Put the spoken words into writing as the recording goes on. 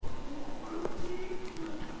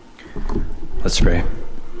Let's pray.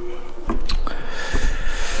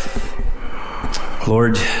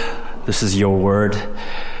 Lord, this is your word.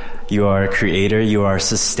 You are a creator. You are a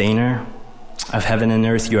sustainer of heaven and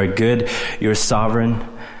earth. You are good. You are sovereign.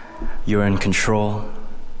 You are in control.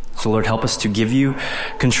 So Lord, help us to give you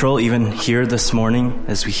control even here this morning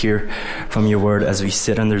as we hear from your word, as we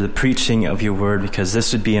sit under the preaching of your word, because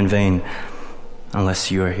this would be in vain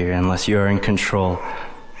unless you are here, unless you are in control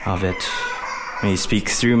of it. May you speak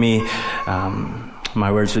through me.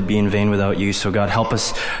 My words would be in vain without you. So God, help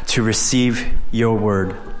us to receive your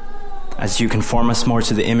word as you conform us more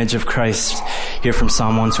to the image of Christ. Here from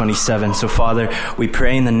Psalm 127. So Father, we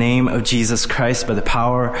pray in the name of Jesus Christ by the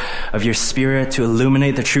power of your Spirit to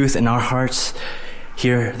illuminate the truth in our hearts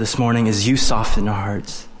here this morning as you soften our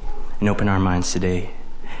hearts and open our minds today.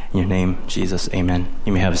 In your name, Jesus, amen.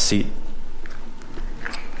 You may have a seat.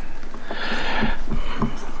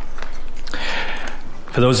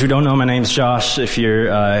 For those who don't know, my name's Josh. If you're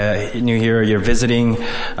new here or you're visiting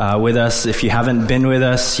with us, if you haven't been with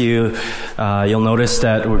us, you'll notice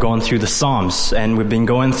that we're going through the Psalms. And we've been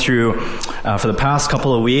going through, for the past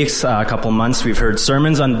couple of weeks, a couple of months, we've heard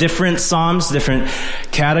sermons on different Psalms, different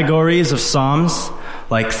categories of Psalms,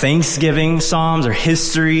 like Thanksgiving Psalms or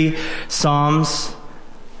History Psalms,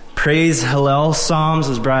 Praise Hallel Psalms,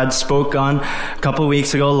 as Brad spoke on a couple of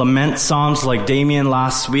weeks ago, Lament Psalms like Damien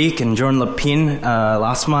last week and Jordan Lapine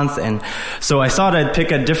last month. And so I thought I'd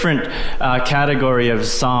pick a different category of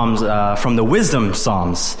Psalms from the Wisdom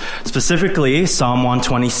Psalms, specifically Psalm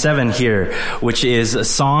 127 here, which is a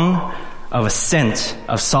song of ascent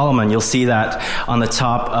of Solomon. You'll see that on the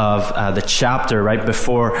top of the chapter right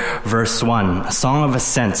before verse 1, a song of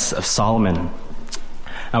ascents of Solomon.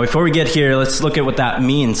 Now, before we get here, let's look at what that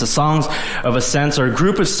means. The Songs of Ascents are a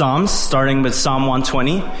group of Psalms, starting with Psalm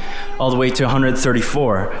 120, all the way to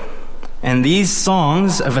 134. And these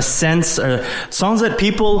songs of ascents are songs that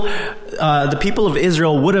the people of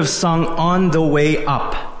Israel would have sung on the way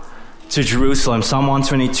up to Jerusalem. Psalm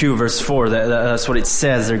 122, verse 4, that's what it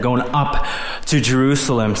says. They're going up to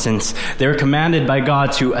Jerusalem since they're commanded by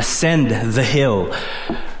God to ascend the hill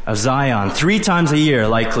of Zion 3 times a year,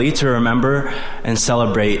 likely, to remember and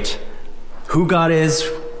celebrate who God is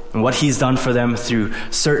and what he's done for them through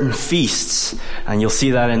certain feasts. And you'll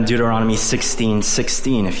see that in Deuteronomy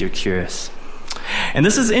 16:16 if you're curious. And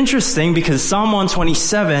this is interesting because Psalm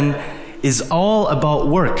 127 is all about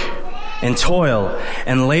work and toil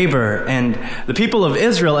and labor. And the people of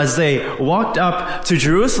Israel, as they walked up to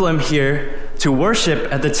Jerusalem here to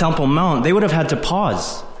worship at the Temple Mount, they would have had to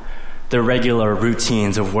pause their regular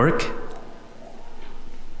routines of work.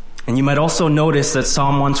 And you might also notice that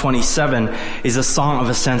Psalm 127 is a song of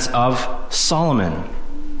ascents of Solomon.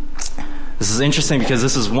 This is interesting because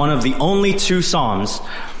this is one of the only 2 psalms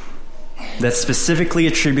that's specifically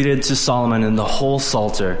attributed to Solomon in the whole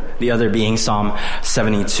Psalter, the other being Psalm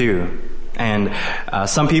 72. And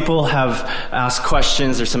some people have asked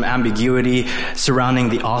questions. There's some ambiguity surrounding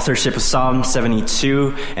the authorship of Psalm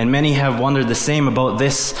 72, and many have wondered the same about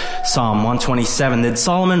this Psalm 127. Did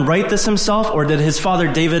Solomon write this himself, or did his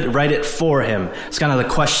father David write it for him? It's kind of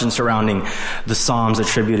the question surrounding the Psalms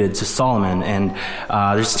attributed to Solomon. And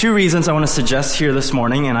there's 2 reasons I want to suggest here this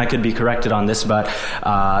morning, and I could be corrected on this, but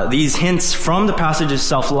these hints from the passage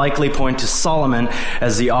itself likely point to Solomon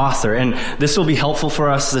as the author. And this will be helpful for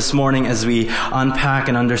us this morning as we unpack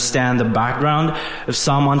and understand the background of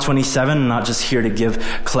Psalm 127. I'm not just here to give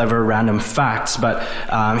clever random facts, but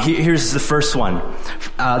here's the first one.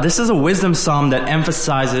 This is a wisdom psalm that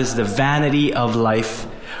emphasizes the vanity of life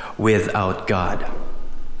without God.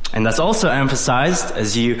 And that's also emphasized,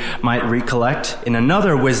 as you might recollect, in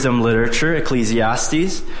another wisdom literature,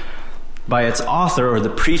 Ecclesiastes, by its author, or the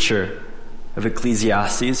preacher of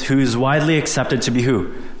Ecclesiastes, who is widely accepted to be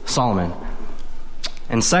who? Solomon.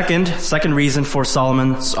 And second reason for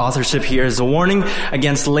Solomon's authorship here is a warning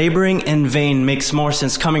against laboring in vain makes more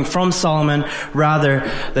sense coming from Solomon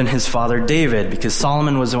rather than his father David, because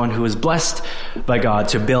Solomon was the one who was blessed by God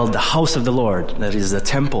to build the house of the Lord, that is the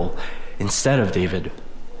temple, instead of David.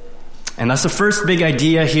 And that's the first big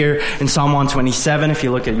idea here in Psalm 127. If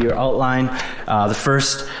you look at your outline, the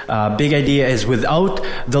first big idea is, without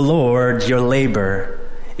the Lord, your labor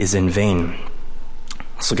is in vain.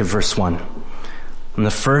 Let's look at verse 1. And the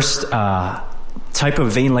first type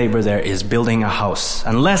of vain labor there is building a house.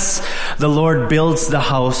 Unless the Lord builds the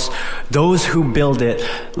house, those who build it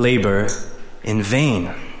labor in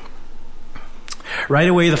vain. Right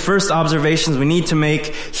away, the first observations we need to make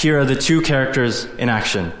here are the 2 characters in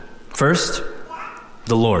action. First,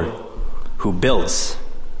 the Lord, who builds.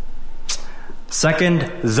 Second,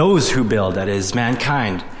 those who build, that is,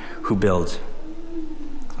 mankind who build.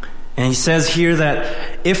 And he says here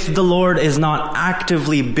that if the Lord is not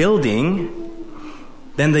actively building,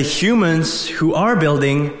 then the humans who are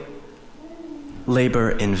building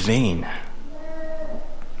labor in vain.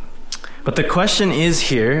 But the question is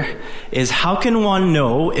how can one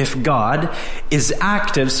know if God is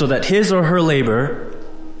active so that his or her labor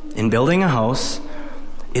in building a house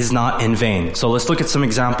is not in vain? So let's look at some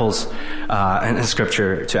examples in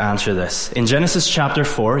Scripture to answer this. In Genesis chapter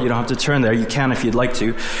 4, you don't have to turn there, you can if you'd like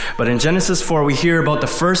to, but in Genesis 4 we hear about the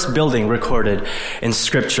first building recorded in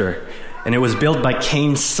Scripture. And it was built by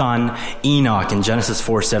Cain's son Enoch in Genesis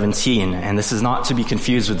 4:17. And this is not to be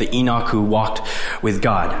confused with the Enoch who walked with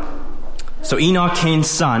God. So Enoch, Cain's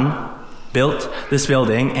son, built this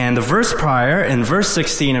building. And the verse prior, in verse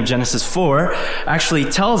 16 of Genesis 4, actually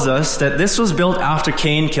tells us that this was built after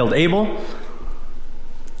Cain killed Abel,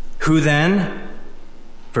 who then,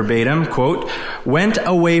 verbatim, quote, went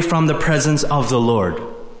away from the presence of the Lord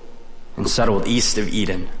and settled east of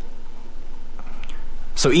Eden.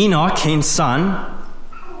 So Enoch, Cain's son,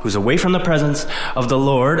 who's away from the presence of the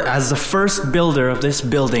Lord, as the first builder of this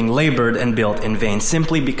building, labored and built in vain,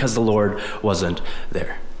 simply because the Lord wasn't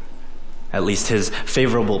there. At least his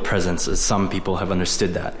favorable presence, as some people have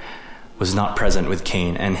understood that, was not present with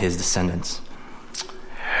Cain and his descendants.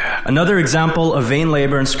 Another example of vain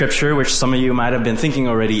labor in Scripture, which some of you might have been thinking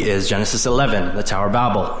already, is Genesis 11, the Tower of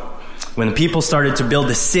Babel. When the people started to build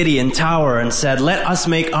a city and tower and said, "Let us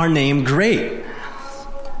make our name great."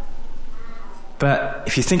 But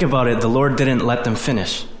if you think about it, the Lord didn't let them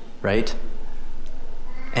finish, right?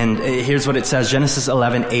 And here's what it says, Genesis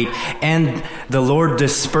 11:8. And the Lord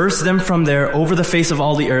dispersed them from there over the face of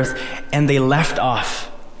all the earth, and they left off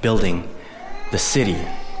building the city.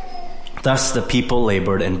 Thus the people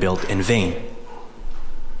labored and built in vain.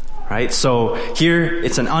 Right? So here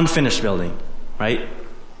it's an unfinished building, right?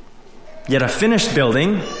 Yet a finished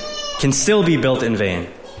building can still be built in vain.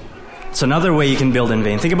 It's another way you can build in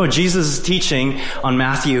vain. Think about Jesus' teaching on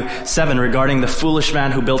Matthew 7 regarding the foolish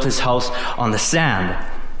man who built his house on the sand.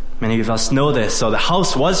 Many of us know this. So the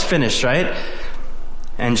house was finished, right?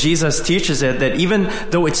 And Jesus teaches it that even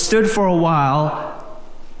though it stood for a while,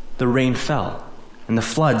 the rain fell. And the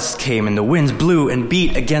floods came and the winds blew and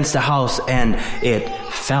beat against the house and it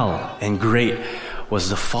fell. And great was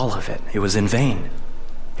the fall of it. It was in vain.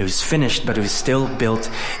 It was finished, but it was still built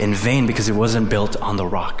in vain because it wasn't built on the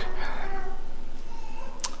rock.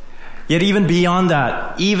 Yet even beyond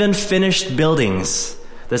that, even finished buildings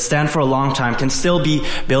that stand for a long time can still be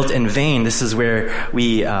built in vain. This is where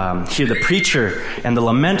we hear the preacher and the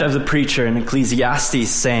lament of the preacher in Ecclesiastes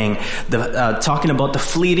saying, talking about the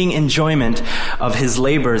fleeting enjoyment of his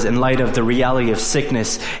labors in light of the reality of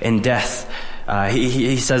sickness and death.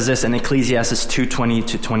 He says this in Ecclesiastes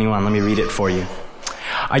 2:20-21. Let me read it for you.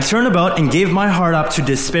 I turned about and gave my heart up to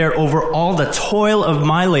despair over all the toil of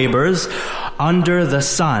my labors under the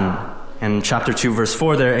sun. And chapter 2, verse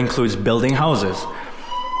 4 there includes building houses.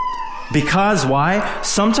 Because why?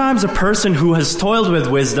 Sometimes a person who has toiled with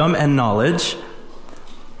wisdom and knowledge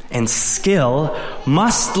and skill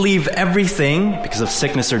must leave everything because of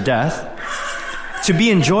sickness or death to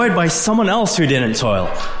be enjoyed by someone else who didn't toil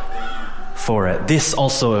for it. This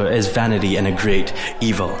also is vanity and a great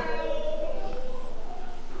evil.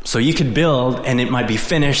 So you could build and it might be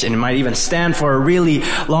finished and it might even stand for a really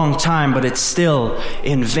long time, but it's still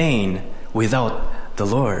in vain without the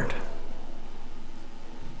Lord.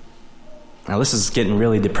 Now this is getting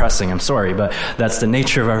really depressing, I'm sorry, but that's the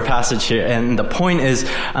nature of our passage here. And the point is,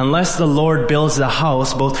 unless the Lord builds the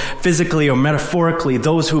house, both physically or metaphorically,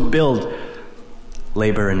 those who build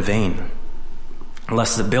labor in vain.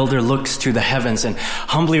 Unless the builder looks to the heavens and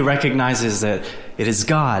humbly recognizes that it is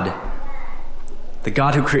God, the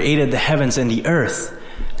God who created the heavens and the earth,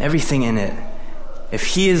 everything in it. If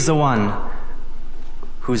he is the one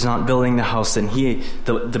who's not building the house, then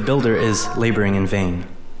the builder is laboring in vain.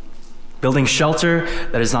 Building shelter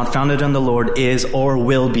that is not founded on the Lord is or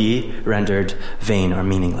will be rendered vain or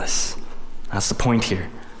meaningless. That's the point here.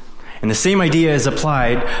 And the same idea is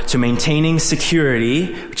applied to maintaining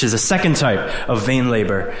security, which is a second type of vain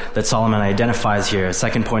labor that Solomon identifies here. A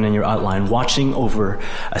second point in your outline, watching over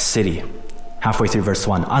a city. Halfway through verse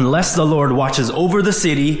 1. Unless the Lord watches over the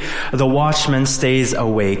city, the watchman stays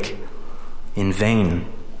awake in vain.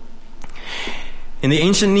 In the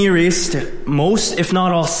ancient Near East, most, if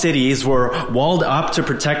not all, cities were walled up to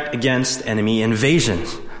protect against enemy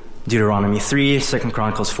invasions. Deuteronomy 3, 2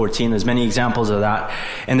 Chronicles 14, there's many examples of that.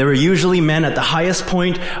 And there were usually men at the highest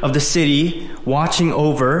point of the city watching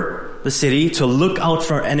over the city to look out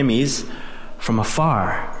for enemies from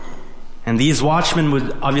afar. And these watchmen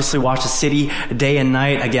would obviously watch the city day and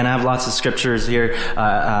night. Again, I have lots of scriptures here,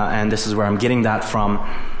 and this is where I'm getting that from.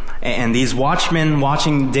 And these watchmen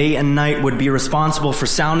watching day and night would be responsible for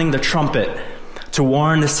sounding the trumpet to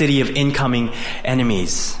warn the city of incoming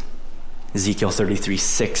enemies. Ezekiel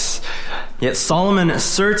 33:6. Yet Solomon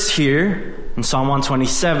asserts here in Psalm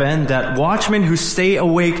 127 that watchmen who stay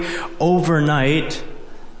awake overnight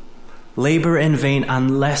labor in vain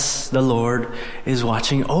unless the Lord is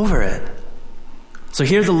watching over it. So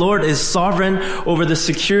here the Lord is sovereign over the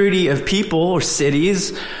security of people or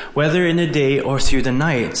cities, whether in the day or through the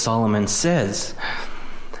night, Solomon says.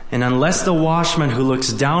 And unless the watchman who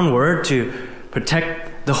looks downward to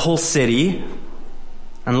protect the whole city,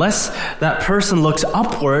 unless that person looks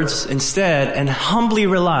upwards instead and humbly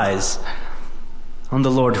relies on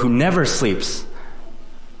the Lord who never sleeps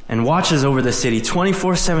and watches over the city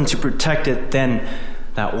 24/7 to protect it, then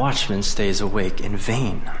that watchman stays awake in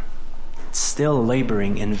vain, still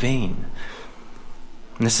laboring in vain.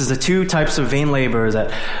 And this is the two types of vain labor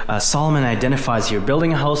that Solomon identifies here: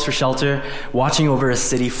 building a house for shelter, watching over a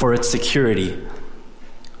city for its security,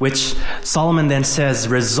 which Solomon then says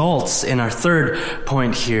results in our third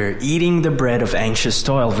point here, eating the bread of anxious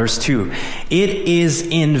toil. Verse 2, it is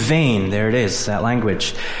in vain, there it is, that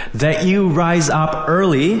language, that you rise up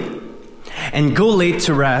early and go late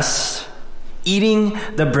to rest, eating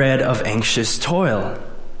the bread of anxious toil.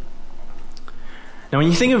 Now, when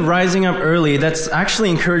you think of rising up early, that's actually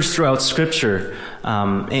encouraged throughout Scripture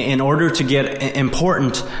in order to get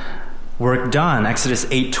important work done. Exodus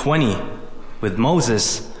 8:20, with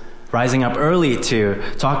Moses rising up early to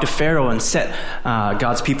talk to Pharaoh and set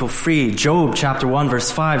God's people free. Job chapter 1, verse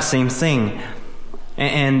 5, same thing.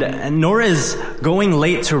 And nor is going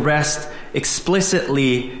late to rest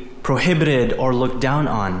explicitly prohibited or looked down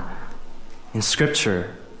on in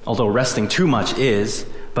Scripture, although resting too much is,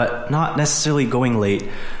 but not necessarily going late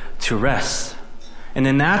to rest. And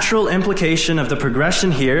the natural implication of the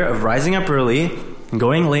progression here of rising up early and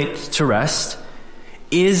going late to rest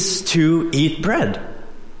is to eat bread,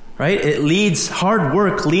 right? Hard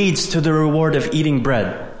work leads to the reward of eating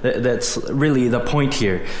bread. That's really the point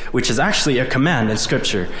here, which is actually a command in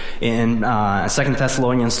Scripture. In 2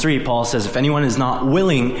 Thessalonians 3, Paul says, if anyone is not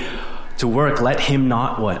willing to work, let him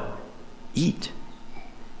not what? Eat.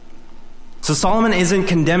 So Solomon isn't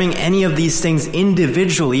condemning any of these things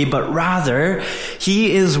individually, but rather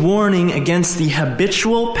he is warning against the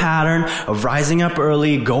habitual pattern of rising up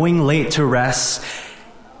early, going late to rest,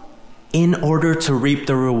 in order to reap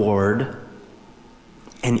the reward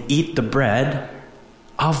and eat the bread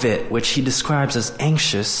of it, which he describes as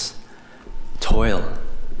anxious toil.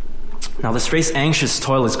 Now, this phrase anxious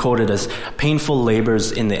toil is quoted as painful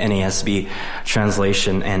labors in the NASB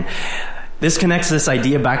translation, and this connects this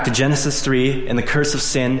idea back to Genesis 3 and the curse of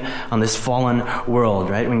sin on this fallen world,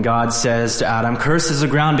 right? When God says to Adam, cursed is the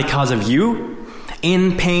ground because of you.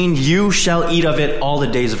 In pain you shall eat of it all the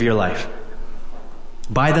days of your life.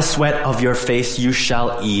 By the sweat of your face you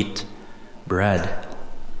shall eat bread.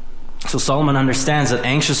 So Solomon understands that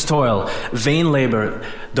anxious toil, vain labor,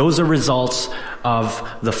 those are results of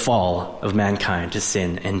the fall of mankind to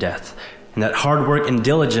sin and death. And that hard work and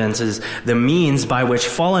diligence is the means by which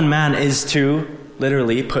fallen man is to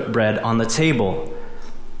literally put bread on the table.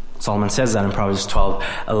 Solomon says that in Proverbs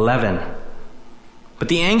 12:11. But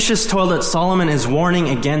the anxious toil that Solomon is warning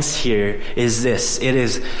against here is this. It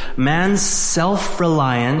is man's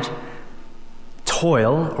self-reliant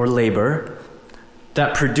toil or labor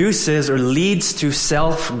that produces or leads to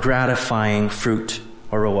self-gratifying fruit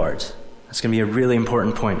or rewards. That's going to be a really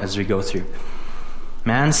important point as we go through.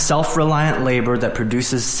 Man's self-reliant labor that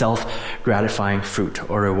produces self-gratifying fruit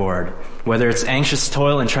or reward. Whether it's anxious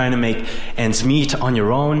toil in trying to make ends meet on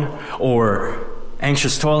your own, or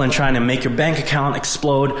anxious toil in trying to make your bank account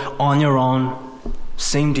explode on your own,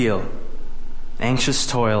 same deal. Anxious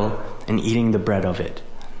toil in eating the bread of it.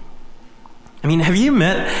 I mean, have you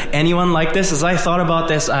met anyone like this? As I thought about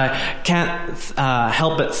this, I can't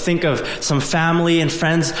help but think of some family and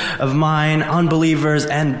friends of mine, unbelievers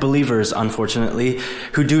and believers, unfortunately,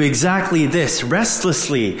 who do exactly this,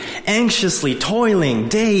 restlessly, anxiously, toiling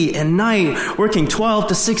day and night, working 12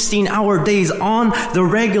 to 16-hour days on the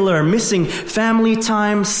regular, missing family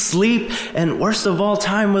time, sleep, and worst of all,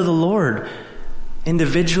 time with the Lord,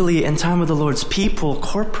 individually and time with the Lord's people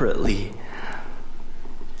corporately.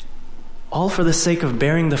 All for the sake of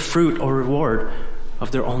bearing the fruit or reward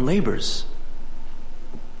of their own labors.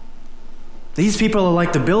 These people are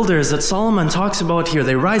like the builders that Solomon talks about here.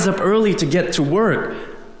 They rise up early to get to work.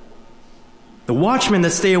 The watchmen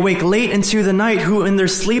that stay awake late into the night, who in their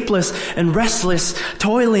sleepless and restless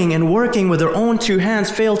toiling and working with their own two hands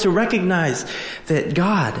fail to recognize that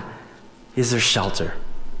God is their shelter.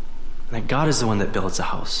 That God is the one that builds a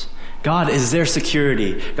house. God is their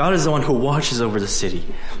security. God is the one who watches over the city.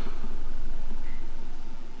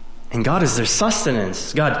 And God is their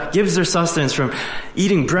sustenance. God gives their sustenance from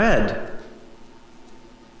eating bread.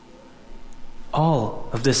 All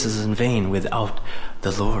of this is in vain without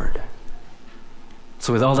the Lord.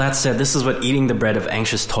 So with all that said, this is what eating the bread of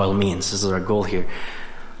anxious toil means. This is our goal here.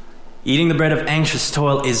 Eating the bread of anxious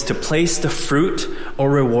toil is to place the fruit or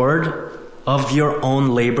reward of your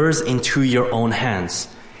own labors into your own hands,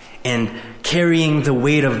 and carrying the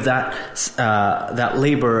weight of that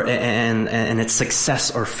labor and its success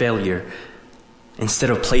or failure, instead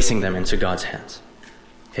of placing them into God's hands.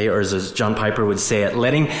 Okay, or as John Piper would say it,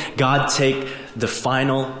 letting God take the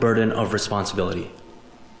final burden of responsibility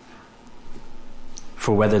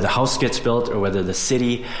for whether the house gets built or whether the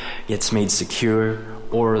city gets made secure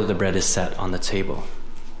or the bread is set on the table.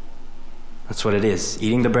 That's what it is.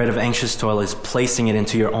 Eating the bread of anxious toil is placing it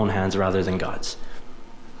into your own hands rather than God's.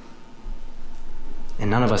 And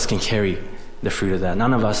none of us can carry the fruit of that.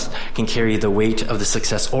 None of us can carry the weight of the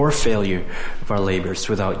success or failure of our labors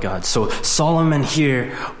without God. So Solomon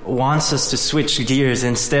here wants us to switch gears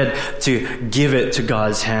instead, to give it to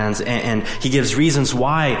God's hands. And he gives reasons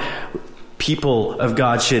why people of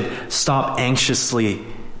God should stop anxiously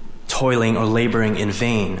toiling or laboring in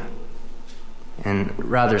vain, and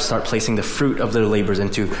rather start placing the fruit of their labors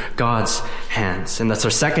into God's hands. And that's our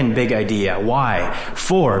second big idea. Why?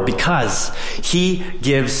 Because he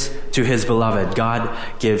gives to his beloved. God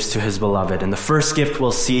gives to his beloved. And the first gift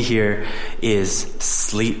we'll see here is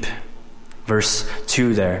sleep. Verse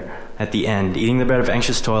 2 there at the end. Eating the bread of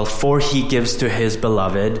anxious toil, for he gives to his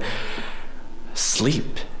beloved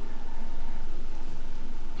sleep.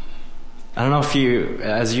 I don't know if you,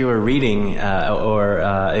 as you were reading, or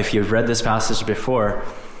if you've read this passage before,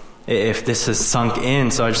 if this has sunk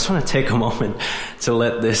in. So I just want to take a moment to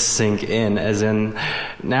let this sink in, as in,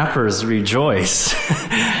 nappers, rejoice.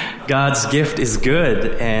 God's gift is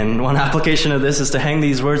good. And one application of this is to hang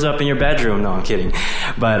these words up in your bedroom. No, I'm kidding.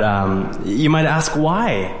 But you might ask,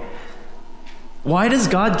 why? Why does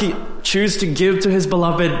God choose to give to his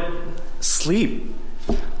beloved sleep?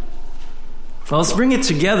 Well, let's bring it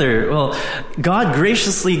together. Well, God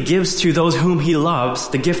graciously gives to those whom he loves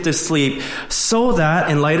the gift of sleep, so that,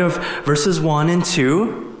 in light of verses 1 and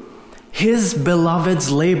 2, his beloved's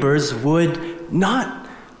labors would not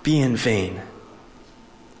be in vain.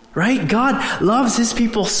 Right? God loves his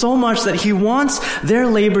people so much that he wants their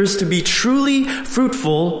labors to be truly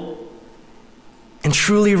fruitful and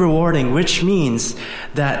truly rewarding, which means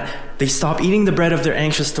that they stop eating the bread of their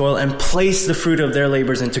anxious toil and place the fruit of their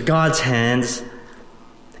labors into God's hands.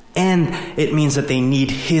 And it means that they need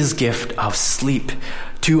his gift of sleep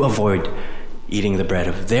to avoid eating the bread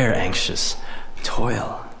of their anxious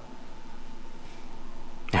toil.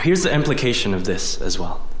 Now here's the implication of this as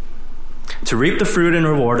well. To reap the fruit and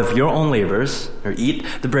reward of your own labors, or eat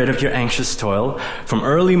the bread of your anxious toil, from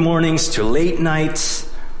early mornings to late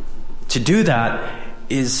nights, to do that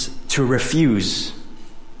is to refuse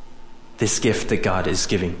this gift that God is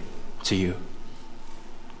giving to you.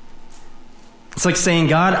 It's like saying,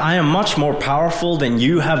 God, I am much more powerful than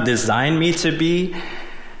you have designed me to be.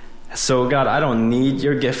 So God, I don't need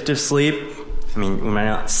your gift of sleep. I mean, we might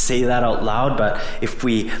not say that out loud, but if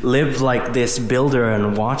we live like this builder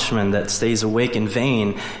and watchman that stays awake in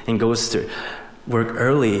vain and goes to work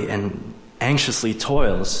early and anxiously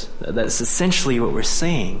toils, that's essentially what we're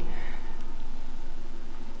saying.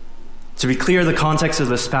 To be clear, the context of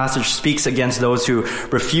this passage speaks against those who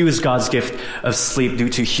refuse God's gift of sleep due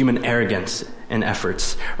to human arrogance and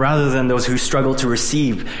efforts, rather than those who struggle to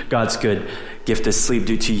receive God's good gift of sleep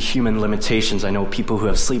due to human limitations. I know people who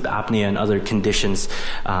have sleep apnea and other conditions.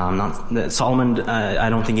 Solomon,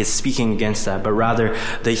 I don't think is speaking against that, but rather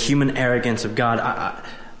the human arrogance of God.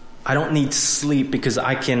 I don't need sleep because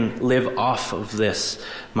I can live off of this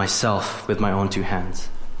myself with my own two hands.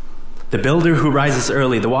 The builder who rises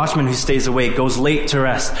early, the watchman who stays awake, goes late to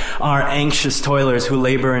rest, are anxious toilers who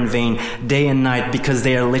labor in vain day and night because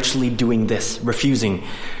they are literally doing this, refusing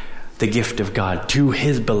the gift of God to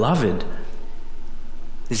his beloved.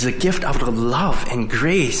 It's a gift out of love and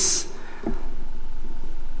grace.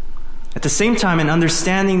 At the same time, in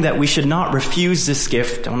understanding that we should not refuse this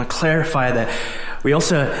gift, I want to clarify that we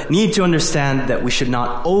also need to understand that we should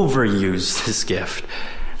not overuse this gift.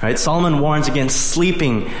 Right? Solomon warns against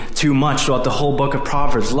sleeping too much throughout the whole book of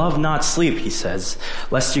Proverbs. Love not sleep, he says,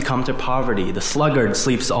 lest you come to poverty. The sluggard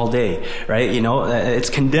sleeps all day, right? It's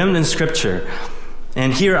condemned in Scripture.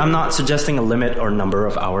 And here, I'm not suggesting a limit or number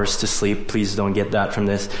of hours to sleep. Please don't get that from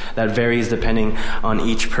this. That varies depending on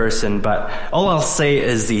each person. But all I'll say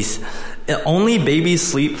is these. Only babies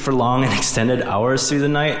sleep for long and extended hours through the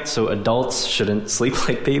night, so adults shouldn't sleep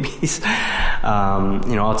like babies.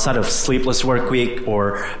 Outside of sleepless work week,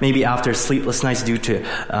 or maybe after sleepless nights due to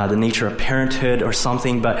the nature of parenthood or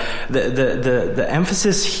something. But the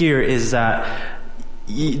emphasis here is that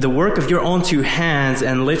the work of your own two hands,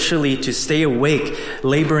 and literally to stay awake,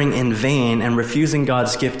 laboring in vain, and refusing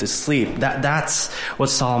God's gift to sleep, that's what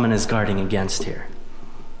Solomon is guarding against here.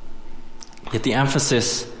 Yet the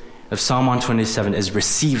emphasis of Psalm 127 is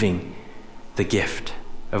receiving the gift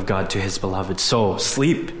of God to his beloved. So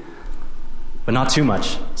sleep, but not too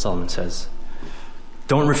much, Solomon says.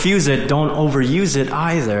 Don't refuse it, don't overuse it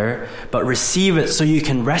either, but receive it so you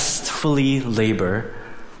can restfully labor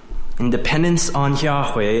in dependence on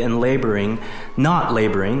Yahweh and not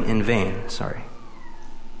laboring in vain.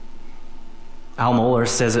 Al Mohler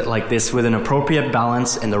says it like this: with an appropriate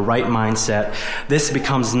balance and the right mindset, this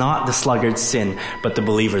becomes not the sluggard's sin, but the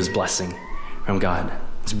believer's blessing from God.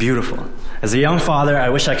 It's beautiful. As a young father, I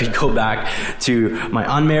wish I could go back to my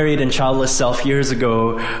unmarried and childless self years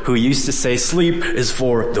ago, who used to say sleep is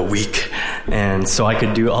for the weak. And so I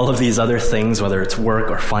could do all of these other things, whether it's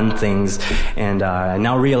work or fun things. And I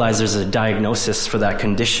now realize there's a diagnosis for that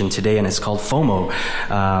condition today, and it's called FOMO,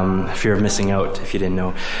 fear of missing out, if you didn't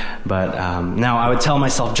know. But now I would tell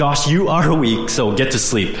myself, Josh, you are weak, so get to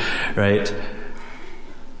sleep, right?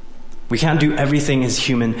 We can't do everything as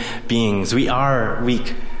human beings. We are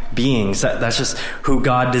weak beings. That's just who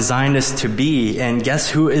God designed us to be. And guess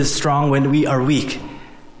who is strong when we are weak?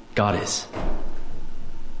 God is.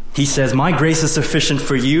 He says, my grace is sufficient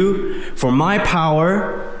for you, for my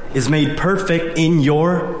power is made perfect in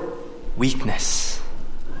your weakness.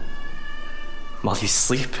 While you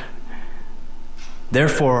sleep.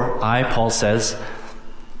 Therefore, Paul says,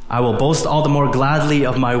 I will boast all the more gladly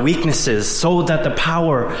of my weaknesses, so that the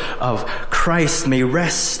power of Christ may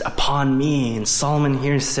rest upon me. And Solomon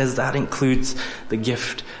here says that includes the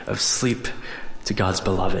gift of sleep to God's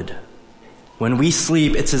beloved. When we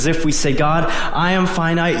sleep, it's as if we say, God, I am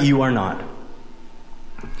finite, you are not.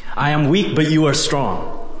 I am weak, but you are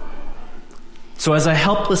strong. So as I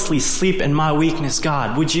helplessly sleep in my weakness,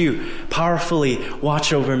 God, would you powerfully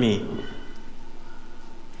watch over me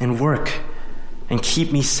and work and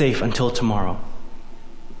keep me safe until tomorrow.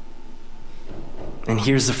 And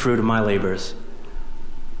here's the fruit of my labors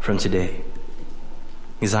from today.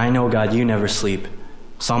 Because I know, God, you never sleep.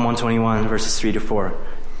 Psalm 121, verses 3-4.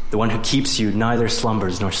 The one who keeps you neither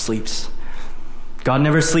slumbers nor sleeps. God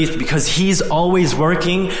never sleeps because he's always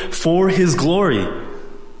working for his glory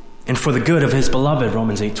and for the good of his beloved,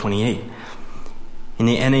 Romans 8:28. In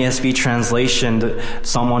the NASB translation,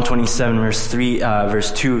 Psalm 127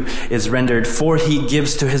 verse 2 is rendered, for he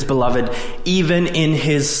gives to his beloved even in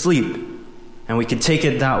his sleep. And we could take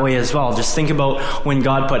it that way as well. Just think about when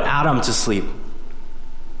God put Adam to sleep.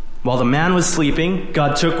 While the man was sleeping,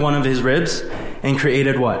 God took one of his ribs and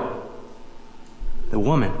created what? The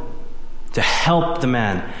woman. To help the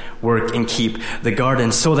man work and keep the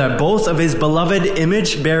garden, so that both of his beloved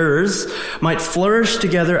image bearers might flourish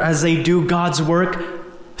together as they do God's work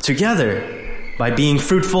together, by being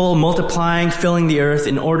fruitful, multiplying, filling the earth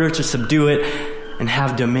in order to subdue it and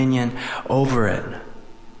have dominion over it.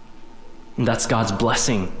 And that's God's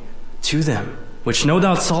blessing to them, which no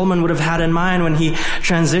doubt Solomon would have had in mind when he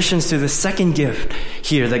transitions to the second gift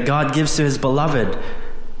here that God gives to his beloved,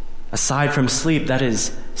 aside from sleep, that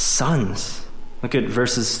is sons. Look at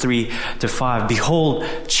verses 3-5. Behold,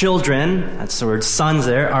 children, that's the word sons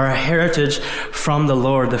there, are a heritage from the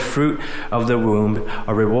Lord, the fruit of the womb,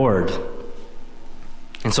 a reward.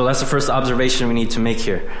 And so that's the first observation we need to make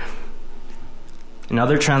here. In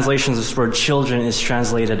other translations, this word children is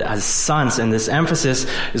translated as sons, and this emphasis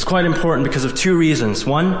is quite important because of two reasons.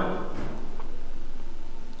 One,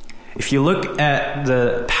 if you look at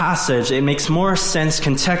the passage, it makes more sense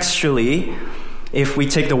contextually if we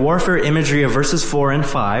take the warfare imagery of verses 4 and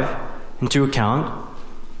 5 into account,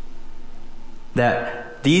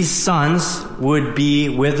 that these sons would be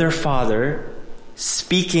with their father,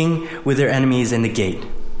 speaking with their enemies in the gate.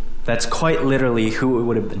 That's quite literally who it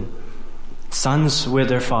would have been. Sons with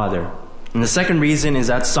their father. And the second reason is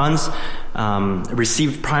that sons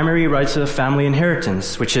received primary rights to the family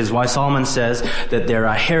inheritance, which is why Solomon says that they're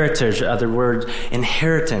a heritage, other word,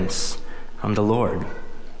 inheritance from the Lord.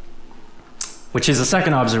 which is the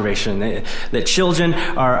second observation, that children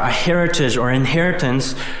are a heritage or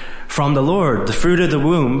inheritance from the Lord. The fruit of the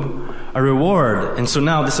womb, a reward. And so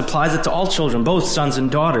now this applies it to all children, both sons and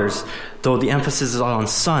daughters, though the emphasis is on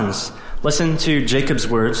sons. Listen to Jacob's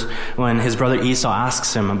words when his brother Esau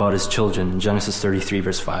asks him about his children in Genesis 33,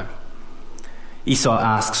 verse 5. Esau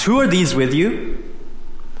asks, "Who are these with you?"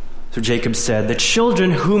 So Jacob said, "The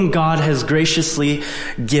children whom God has graciously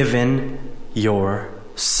given your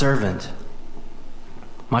servant."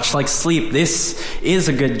 Much like sleep, this is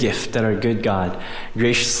a good gift that our good God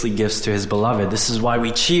graciously gives to his beloved. This is why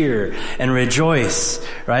we cheer and rejoice,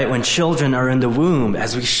 right, when children are in the womb,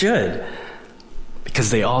 as we should,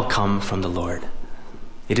 because they all come from the Lord.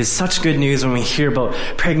 It is such good news when we hear about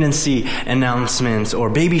pregnancy announcements or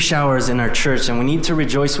baby showers in our church, and we need to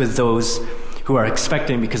rejoice with those who are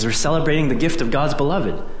expecting because we're celebrating the gift of God's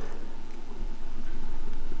beloved.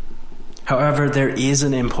 However, there is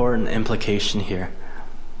an important implication here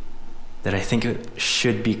that I think it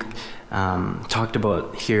should be talked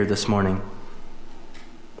about here this morning.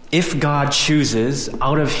 If God chooses,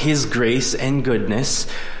 out of his grace and goodness,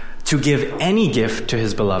 to give any gift to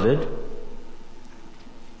his beloved,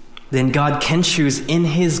 then God can choose in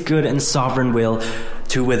his good and sovereign will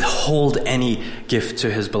to withhold any gift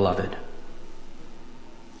to his beloved.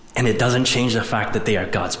 And it doesn't change the fact that they are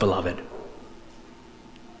God's beloved.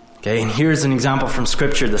 Okay, and here's an example from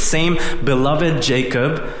Scripture. The same beloved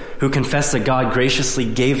Jacob, who confessed that God graciously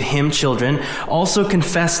gave him children, also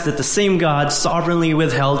confessed that the same God sovereignly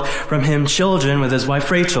withheld from him children with his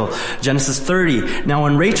wife Rachel. Genesis 30. Now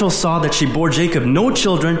when Rachel saw that she bore Jacob no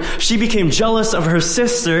children, she became jealous of her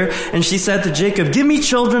sister, and she said to Jacob, "Give me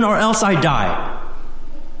children or else I die."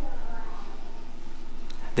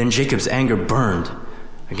 Then Jacob's anger burned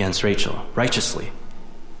against Rachel righteously.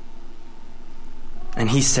 And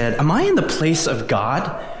he said, "Am I in the place of God,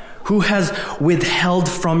 who has withheld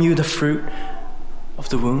from you the fruit of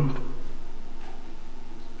the womb?"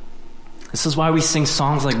 This is why we sing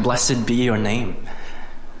songs like "Blessed be your name."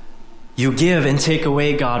 You give and take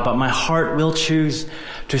away, God, but my heart will choose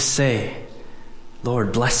to say,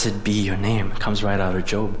 "Lord, blessed be your name." It comes right out of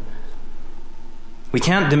Job. We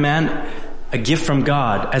can't demand a gift from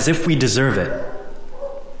God as if we deserve it,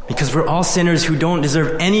 because we're all sinners who don't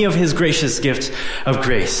deserve any of his gracious gifts of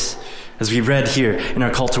grace, as we read here in our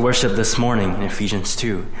call to worship this morning in Ephesians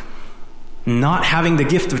 2. Not having the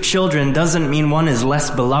gift of children doesn't mean one is less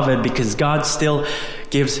beloved, because God still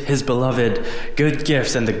gives his beloved good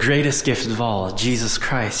gifts, and the greatest gift of all, Jesus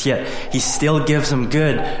Christ. Yet he still gives them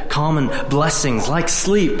good, common blessings like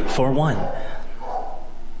sleep for one.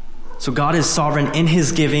 So God is sovereign in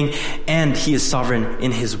his giving, and he is sovereign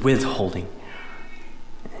in his withholding.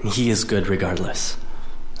 And he is good regardless.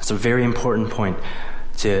 That's a very important point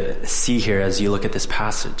to see here as you look at this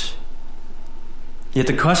passage. Yet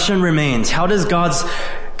the question remains, how does God's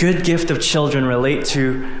good gift of children relate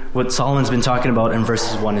to what Solomon's been talking about in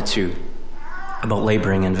verses 1 to 2, about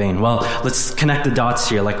laboring in vain? Well, let's connect the dots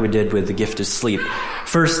here like we did with the gift of sleep.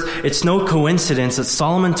 First, it's no coincidence that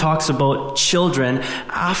Solomon talks about children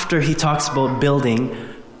after he talks about building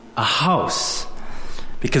a house.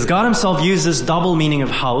 Because God himself used this double meaning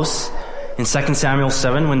of house in 2 Samuel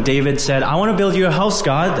 7 when David said, "I want to build you a house,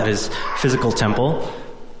 God," that is physical temple.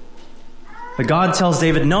 But God tells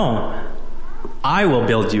David, "No, I will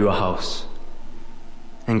build you a house."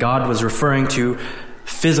 And God was referring to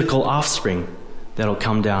physical offspring that'll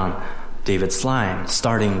come down David's line,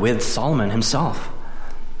 starting with Solomon himself.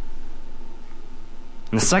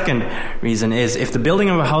 And the second reason is, if the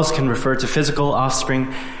building of a house can refer to physical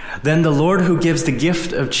offspring, then the Lord who gives the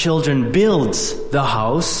gift of children builds the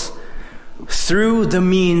house through the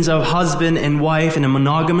means of husband and wife in a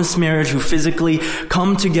monogamous marriage who physically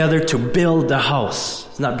come together to build the house.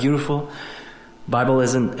 Isn't that beautiful? The Bible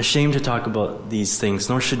isn't ashamed to talk about these things,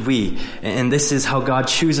 nor should we. And this is how God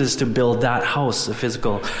chooses to build that house, the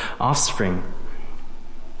physical offspring.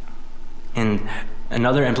 And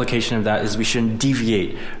another implication of that is we shouldn't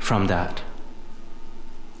deviate from that.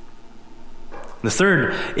 The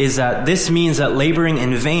third is that this means that laboring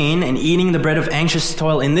in vain and eating the bread of anxious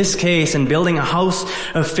toil, in this case, and building a house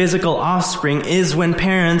of physical offspring, is when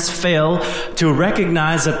parents fail to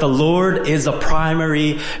recognize that the Lord is a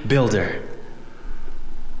primary builder.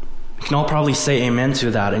 You can all probably say amen to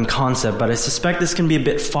that in concept, but I suspect this can be a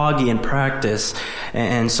bit foggy in practice.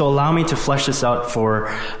 And so allow me to flesh this out for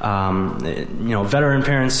veteran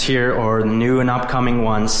parents here or new and upcoming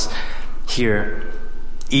ones here.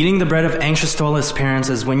 Eating the bread of anxious toil as parents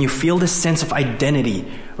is when you feel this sense of identity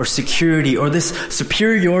or security or this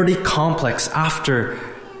superiority complex after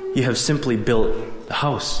you have simply built the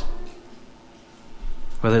house.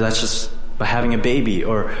 Whether that's just by having a baby,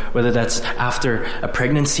 or whether that's after a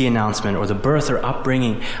pregnancy announcement or the birth or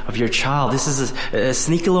upbringing of your child. This is a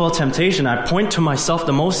sneaky little temptation. I point to myself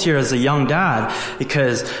the most here as a young dad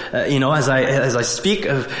because, as I speak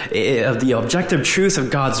of the objective truth of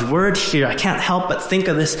God's word here, I can't help but think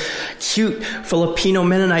of this cute Filipino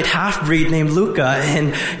Mennonite half-breed named Luca.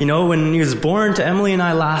 And, when he was born to Emily and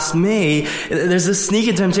I last May, there's this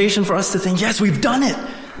sneaky temptation for us to think, yes, we've done it.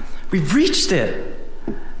 We've reached it.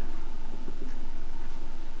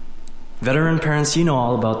 Veteran parents, you know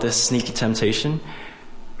all about this sneaky temptation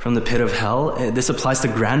from the pit of hell. This applies to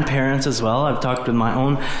grandparents as well. I've talked with my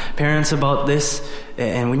own parents about this,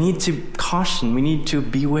 and we need to caution, we need to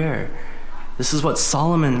beware. This is what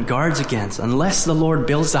Solomon guards against. Unless the Lord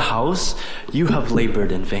builds the house, you have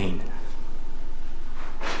labored in vain.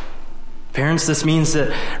 Parents, this means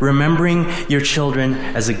that remembering your children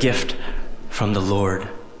as a gift from the Lord.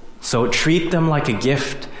 So treat them like a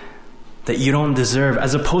gift that you don't deserve,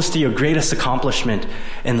 as opposed to your greatest accomplishment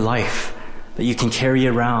in life that you can carry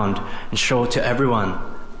around and show to everyone,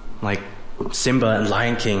 like Simba and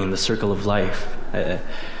Lion King in the circle of life.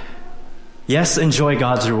 Yes, enjoy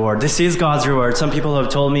God's reward. This is God's reward. Some people have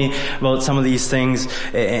told me about some of these things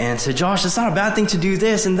and said, Josh, it's not a bad thing to do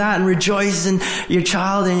this and that and rejoice in your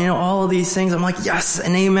child and all of these things. I'm like, yes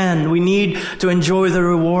and amen. We need to enjoy the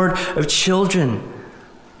reward of children,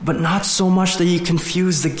 but not so much that you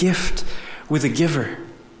confuse the gift with the giver.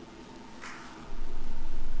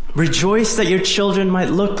 Rejoice that your children might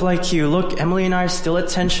look like you. Look, Emily and I are still at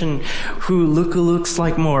tension who Luca looks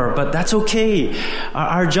like more, but that's okay.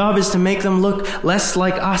 Our job is to make them look less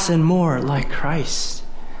like us and more like Christ.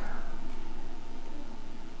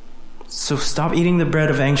 So stop eating the bread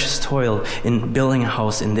of anxious toil in building a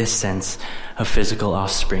house in this sense of physical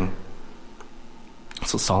offspring.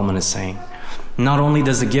 That's what Solomon is saying. Not only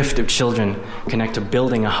does the gift of children connect to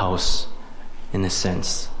building a house in this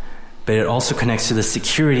sense, but it also connects to the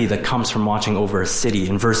security that comes from watching over a city.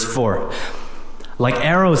 In verse 4, like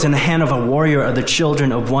arrows in the hand of a warrior are the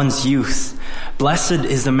children of one's youth. Blessed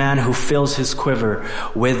is the man who fills his quiver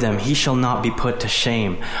with them. He shall not be put to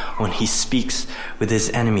shame when he speaks with his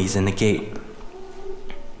enemies in the gate.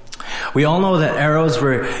 We all know that arrows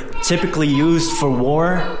were typically used for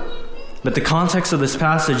war, but the context of this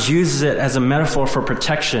passage uses it as a metaphor for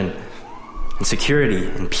protection and security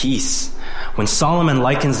and peace. When Solomon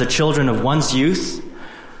likens the children of one's youth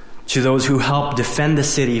to those who help defend the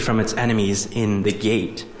city from its enemies in the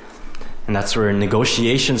gate. And that's where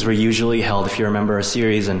negotiations were usually held. If you remember our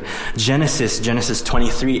series in Genesis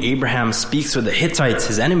 23, Abraham speaks with the Hittites,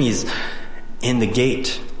 his enemies, in the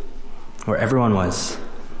gate where everyone was.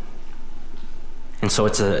 And so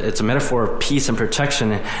it's a metaphor of peace and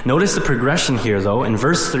protection. And notice the progression here, though. In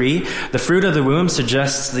verse 3, the fruit of the womb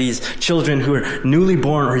suggests these children who are newly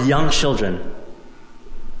born or young children.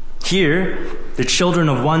 Here, the children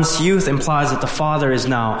of one's youth implies that the father is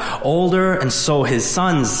now older, and so his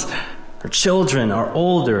sons or children are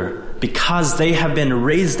older because they have been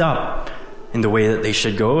raised up in the way that they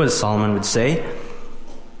should go, as Solomon would say.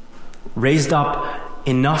 Raised up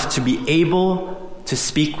enough to be able to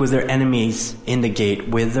speak with their enemies in the gate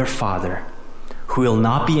with their father, who will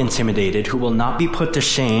not be intimidated, who will not be put to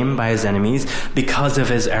shame by his enemies because of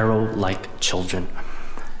his arrow-like children.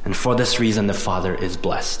 And for this reason, the father is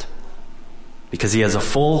blessed, because he has a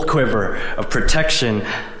full quiver of protection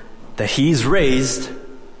that he's raised,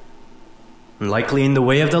 and likely in the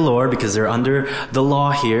way of the Lord, because they're under the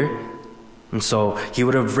law here. And so he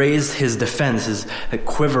would have raised his defense, his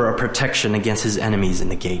quiver of protection against his enemies in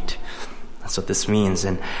the gate. That's what this means.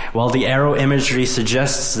 And while the arrow imagery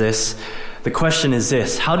suggests this, the question is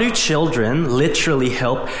this: how do children literally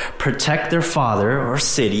help protect their father or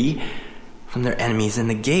city from their enemies in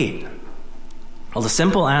the gate? Well, the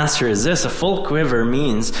simple answer is this: a full quiver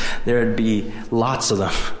means there would be lots of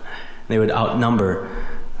them. They would outnumber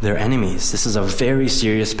their enemies. This is a very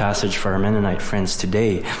serious passage for our Mennonite friends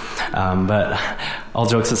today. But all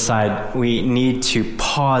jokes aside, we need to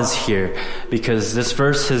pause here, because this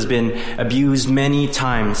verse has been abused many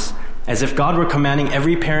times, as if God were commanding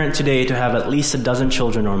every parent today to have at least a dozen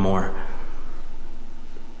children or more.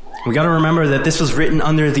 We got to remember that this was written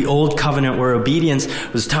under the old covenant, where obedience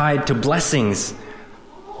was tied to blessings,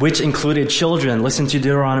 which included children. Listen to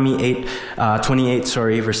Deuteronomy 28,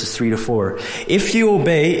 verses 3 to 4. If you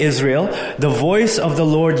obey, Israel, the voice of the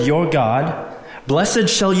Lord your God, blessed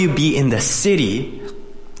shall you be in the city,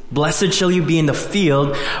 blessed shall you be in the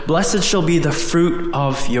field, blessed shall be the fruit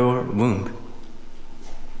of your womb.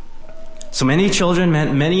 So many children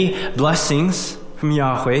meant many blessings from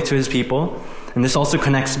Yahweh to his people, And this also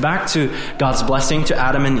connects back to God's blessing to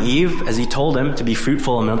Adam and Eve as he told them to be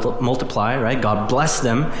fruitful and multiply, right? God blessed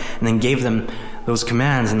them and then gave them those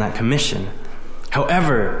commands and that commission.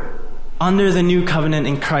 However, under the new covenant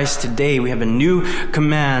in Christ today, we have a new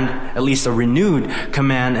command, at least a renewed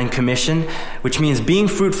command and commission, which means being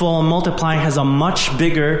fruitful and multiplying has a much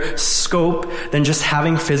bigger scope than just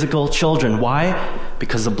having physical children. Why?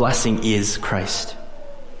 Because the blessing is Christ.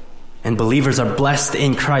 And believers are blessed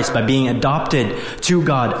in Christ by being adopted to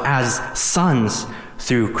God as sons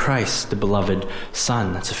through Christ, the beloved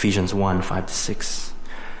Son. That's Ephesians 1, 5-6.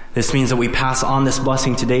 This means that we pass on this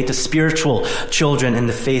blessing today to spiritual children in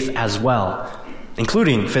the faith as well,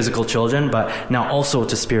 including physical children, but now also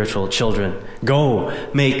to spiritual children. Go,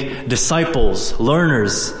 make disciples,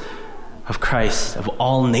 learners of Christ, of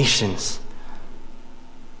all nations.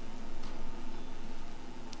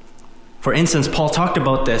 For instance, Paul talked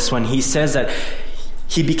about this when he says that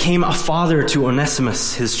he became a father to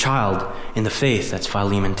Onesimus, his child, in the faith. That's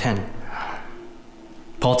Philemon 10.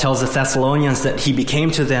 Paul tells the Thessalonians that he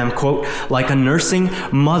became to them, quote, like a nursing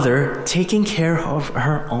mother taking care of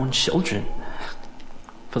her own children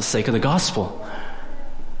for the sake of the gospel.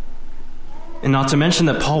 And not to mention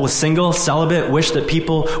that Paul was single, celibate, wished that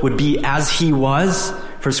people would be as he was,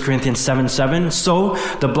 1 Corinthians 7:7. So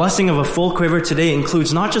the blessing of a full quiver today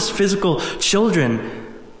includes not just physical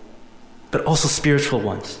children, but also spiritual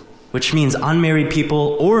ones, which means unmarried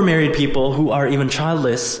people or married people who are even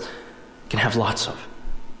childless can have lots of.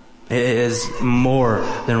 It is more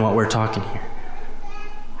than what we're talking here.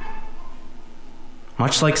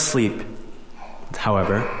 Much like sleep,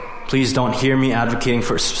 however, please don't hear me advocating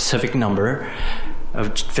for a specific number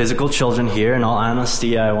of physical children here. In all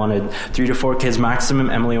honesty, I wanted 3 to 4 kids maximum.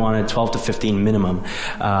 Emily wanted 12 to 15 minimum.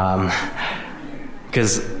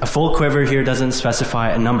 Because a full quiver here doesn't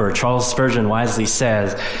specify a number. Charles Spurgeon wisely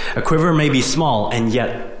says, a quiver may be small and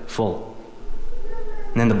yet full.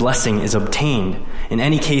 And then the blessing is obtained. In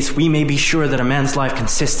any case, we may be sure that a man's life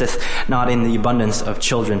consisteth not in the abundance of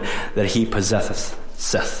children that he possesseth.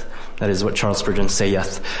 That is what Charles Spurgeon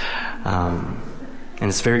saith. And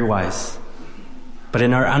it's very wise. But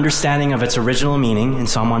in our understanding of its original meaning in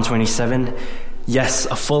Psalm 127, yes,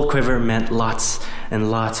 a full quiver meant lots and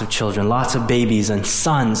lots of children, lots of babies and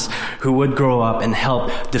sons who would grow up and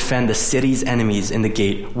help defend the city's enemies in the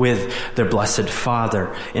gate with their blessed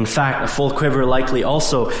father. In fact, a full quiver likely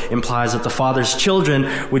also implies that the father's children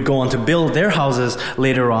would go on to build their houses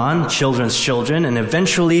later on, children's children, and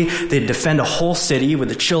eventually they'd defend a whole city with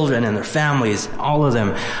the children and their families, all of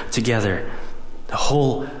them together. The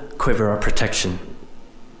whole quiver of protection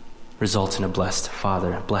results in a blessed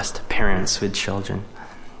father, blessed parents with children.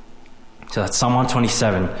 So that's Psalm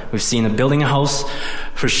 127. We've seen that building a house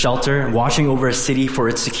for shelter, watching over a city for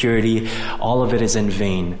its security, all of it is in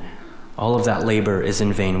vain. All of that labor is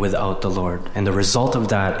in vain without the Lord. And the result of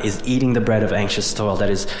that is eating the bread of anxious toil. That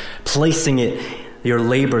is placing it, your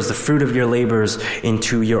labors, the fruit of your labors,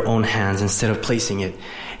 into your own hands instead of placing it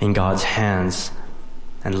in God's hands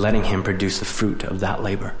and letting Him produce the fruit of that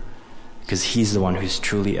labor. Because He's the one who's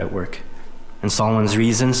truly at work. And Solomon's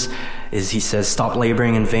reasons is he says, stop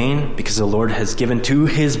laboring in vain because the Lord has given to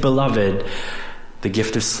His beloved the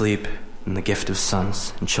gift of sleep and the gift of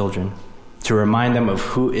sons and children to remind them of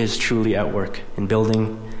who is truly at work in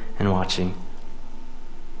building and watching.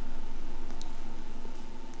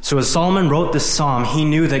 So as Solomon wrote this psalm, he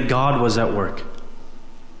knew that God was at work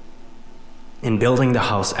in building the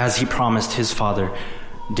house as He promised his father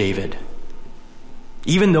David.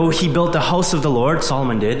 Even though he built the house of the Lord,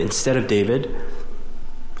 Solomon did, instead of David,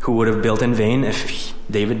 who would have built in vain if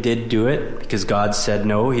David did do it, because God said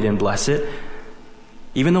no, He didn't bless it.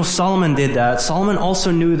 Even though Solomon did that, Solomon also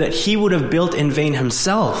knew that he would have built in vain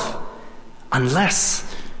himself, unless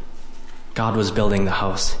God was building the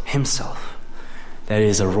house Himself. That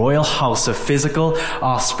is a royal house of physical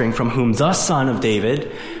offspring from whom the Son of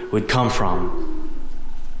David would come from.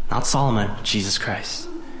 Not Solomon, Jesus Christ.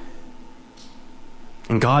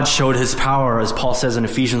 And God showed His power, as Paul says in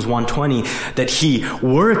Ephesians 1:20, that He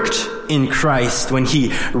worked in Christ when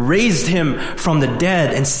He raised Him from the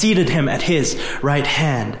dead and seated Him at His right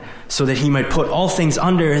hand, so that He might put all things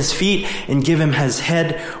under His feet and give Him His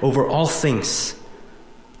head over all things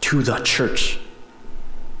to the church,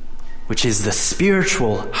 which is the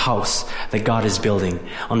spiritual house that God is building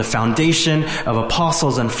on the foundation of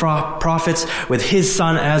apostles and prophets with His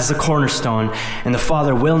Son as the cornerstone. And the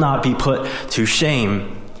Father will not be put to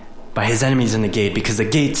shame by His enemies in the gate, because the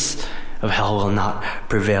gates of hell will not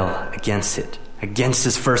prevail against it, against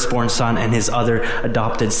His firstborn Son and His other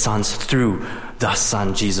adopted sons through the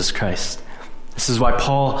Son, Jesus Christ. This is why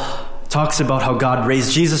Paul talks about how God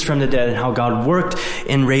raised Jesus from the dead and how God worked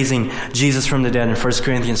in raising Jesus from the dead in 1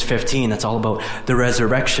 Corinthians 15. That's all about the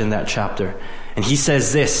resurrection, that chapter. And he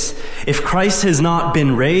says this, if Christ has not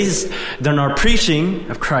been raised, then our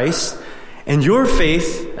preaching of Christ and your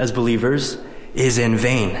faith as believers is in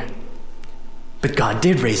vain. But God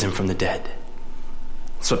did raise him from the dead.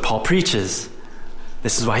 That's what Paul preaches.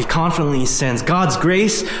 This is why he confidently sends God's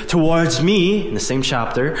grace towards me, in the same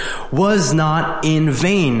chapter, was not in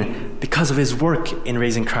vain because of his work in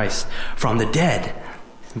raising Christ from the dead.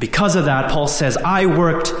 Because of that, Paul says, I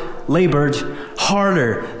labored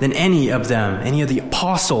harder than any of them, any of the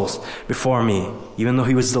apostles before me, even though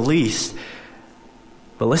he was the least.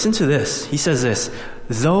 But listen to this. He says this,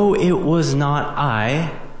 though it was not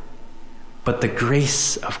I, but the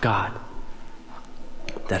grace of God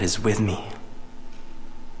that is with me.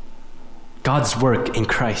 God's work in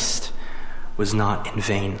Christ was not in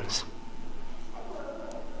vain.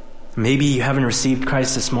 Maybe you haven't received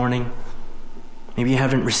Christ this morning. Maybe you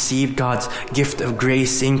haven't received God's gift of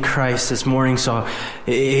grace in Christ this morning. So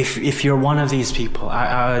if you're one of these people,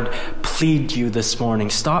 I would plead you this morning,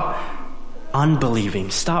 stop unbelieving.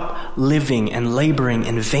 Stop living and laboring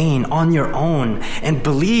in vain on your own and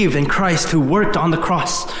believe in Christ who worked on the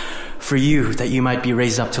cross for you that you might be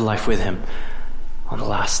raised up to life with him on the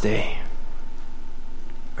last day.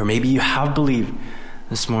 Or maybe you have believed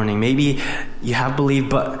this morning. Maybe you have believed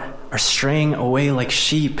but are straying away like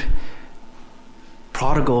sheep.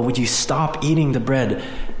 Prodigal, would you stop eating the bread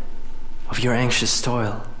of your anxious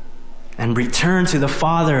toil and return to the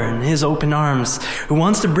Father in his open arms, who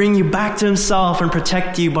wants to bring you back to himself and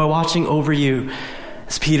protect you by watching over you?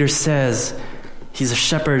 As Peter says, he's a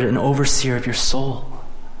shepherd and overseer of your soul.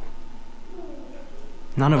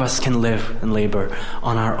 None of us can live and labor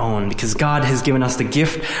on our own because God has given us the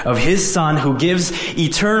gift of his Son who gives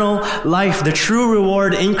eternal life, the true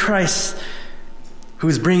reward in Christ, who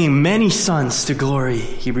is bringing many sons to glory,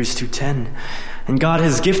 Hebrews 2:10. And God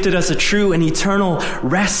has gifted us a true and eternal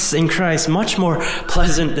rest in Christ, much more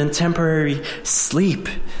pleasant than temporary sleep.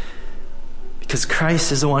 Because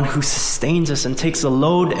Christ is the one who sustains us and takes the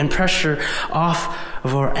load and pressure off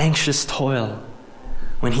of our anxious toil.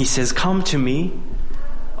 When he says, come to me,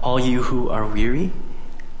 all you who are weary,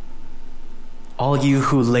 all you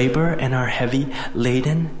who labor and are heavy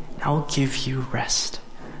laden, I'll give you rest.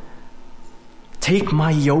 Take my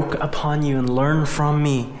yoke upon you and learn from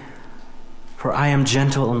me, for I am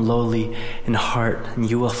gentle and lowly in heart, and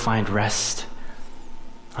you will find rest,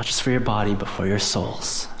 not just for your body, but for your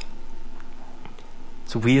souls.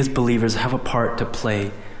 So we as believers have a part to play,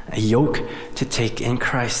 a yoke to take in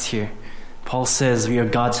Christ here. Paul says we are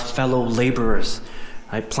God's fellow laborers.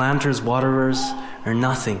 Right? Planters, waterers are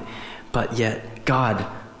nothing, but yet God,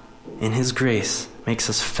 in his grace, makes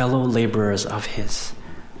us fellow laborers of his.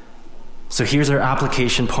 So here's our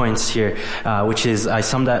application points here, which is, I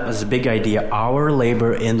summed that as a big idea, our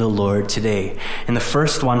labor in the Lord today. And the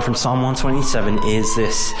first one from Psalm 127 is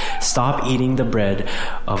this: stop eating the bread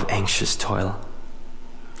of anxious toil.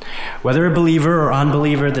 Whether a believer or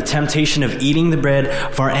unbeliever, the temptation of eating the bread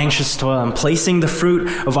of our anxious toil and placing the fruit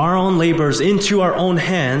of our own labors into our own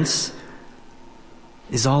hands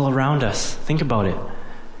is all around us. Think about it.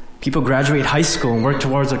 People graduate high school and work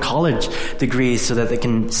towards a college degree so that they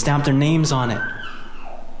can stamp their names on it.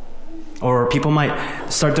 Or people might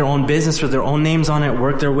start their own business with their own names on it,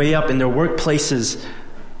 work their way up in their workplaces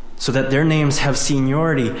so that their names have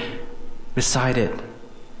seniority beside it.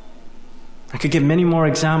 I could give many more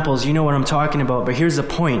examples. You know what I'm talking about. But here's the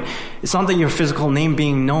point. It's not that your physical name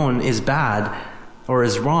being known is bad or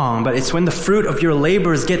is wrong, but it's when the fruit of your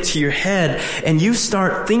labors get to your head and you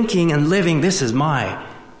start thinking and living, this is my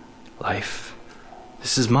life.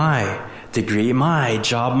 This is my degree, my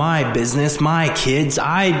job, my business, my kids.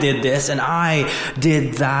 I did this and I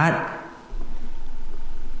did that.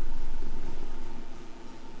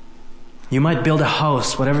 You might build a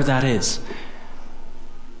house, whatever that is.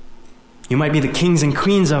 You might be the kings and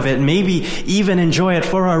queens of it, maybe even enjoy it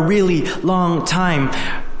for a really long time.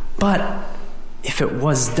 But if it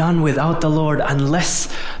was done without the Lord, unless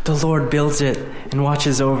the Lord builds it and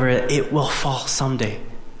watches over it, it will fall someday,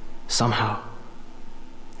 somehow,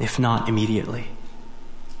 if not immediately.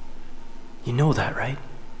 You know that, right?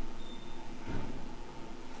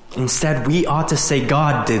 Instead, we ought to say,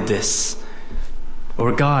 God did this.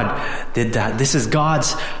 Or God did that. This is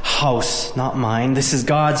God's house, not mine. This is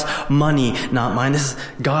God's money, not mine. This is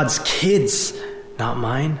God's kids, not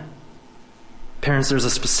mine. Parents, there's a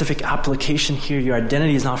specific application here. Your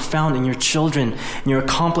identity is not found in your children, in your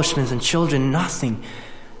accomplishments and children. Nothing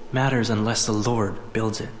matters unless the Lord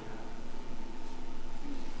builds it.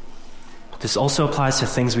 This also applies to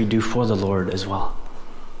things we do for the Lord as well.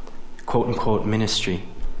 Quote unquote ministry.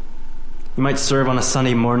 You might serve on a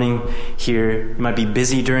Sunday morning here. You might be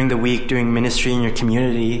busy during the week doing ministry in your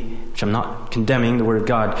community, which I'm not condemning. The Word of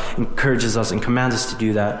God encourages us and commands us to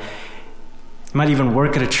do that. You might even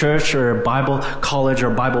work at a church or a Bible college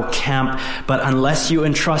or a Bible camp, but unless you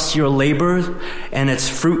entrust your labor and its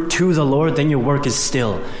fruit to the Lord, then your work is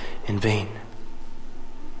still in vain.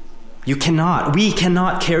 We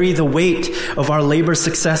cannot carry the weight of our labor,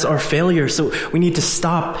 success, or failure. So we need to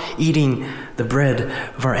stop eating the bread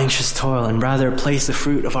of our anxious toil and rather place the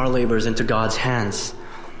fruit of our labors into God's hands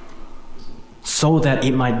so that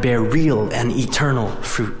it might bear real and eternal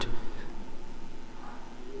fruit.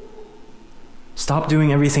 Stop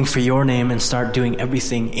doing everything for your name and start doing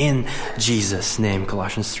everything in Jesus' name.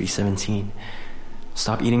 Colossians 3:17.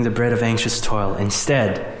 Stop eating the bread of anxious toil.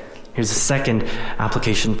 Instead, here's a second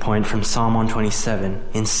application point from Psalm 127.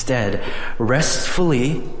 Instead,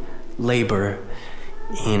 restfully labor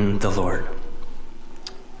in the Lord.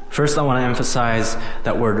 First, I want to emphasize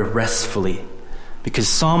that word restfully, because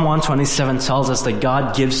Psalm 127 tells us that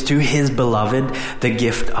God gives to his beloved the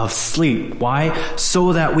gift of sleep. Why?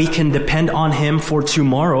 So that we can depend on him for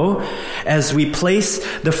tomorrow as we place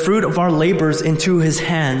the fruit of our labors into his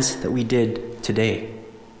hands that we did today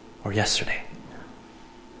or yesterday.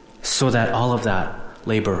 So that all of that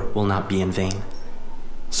labor will not be in vain.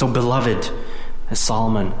 So beloved, as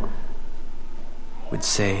Solomon would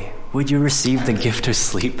say, would you receive the gift of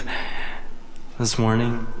sleep this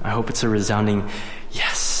morning? I hope it's a resounding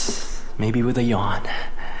yes, maybe with a yawn.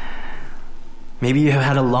 Maybe you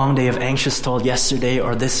had a long day of anxious toil yesterday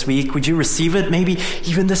or this week. Would you receive it? Maybe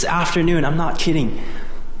even this afternoon. I'm not kidding.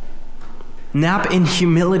 Nap in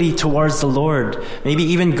humility towards the Lord. Maybe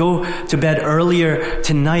even go to bed earlier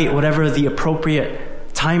tonight, whatever the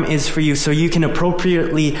appropriate time is for you, so you can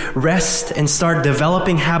appropriately rest and start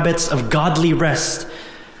developing habits of godly rest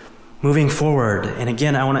moving forward. And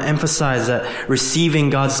again, I want to emphasize that receiving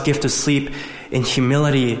God's gift of sleep in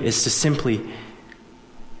humility is to simply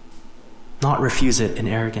not refuse it in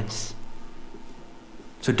arrogance.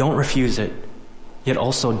 So don't refuse it, yet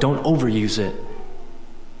also don't overuse it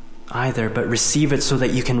either, but receive it so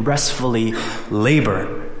that you can restfully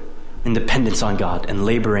labor in dependence on God and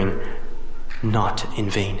laboring not in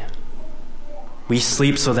vain. We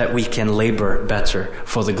sleep so that we can labor better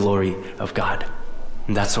for the glory of God.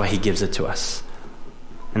 And that's why he gives it to us.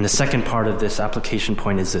 And the second part of this application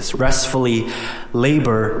point is this: restfully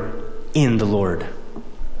labor in the Lord.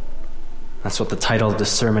 That's what the title of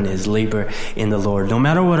this sermon is, labor in the Lord. No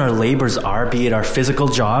matter what our labors are, be it our physical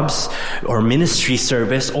jobs or ministry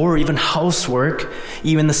service or even housework,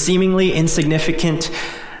 even the seemingly insignificant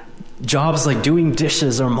jobs like doing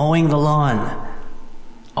dishes or mowing the lawn,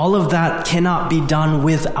 all of that cannot be done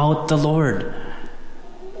without the Lord.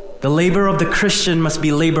 The labor of the Christian must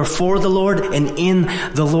be labor for the Lord and in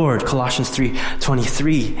the Lord, Colossians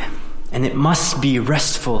 3:23. And it must be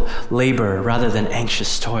restful labor rather than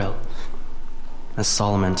anxious toil, as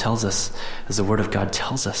Solomon tells us, as the Word of God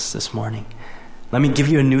tells us this morning. Let me give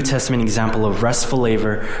you a New Testament example of restful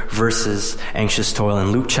labor versus anxious toil.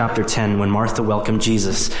 In Luke chapter 10, when Martha welcomed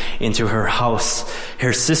Jesus into her house,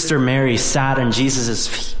 her sister Mary sat at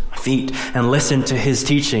Jesus' feet and listened to his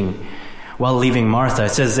teaching while leaving Martha. It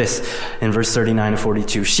says this in verse 39 and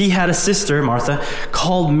 42. She had a sister, Martha,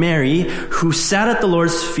 called Mary, who sat at the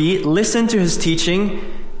Lord's feet, listened to his teaching,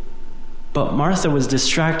 but Martha was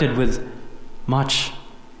distracted with much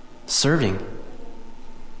serving.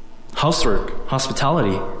 Housework,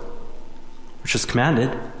 hospitality, which is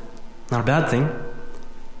commanded, not a bad thing.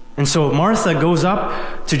 And so Martha goes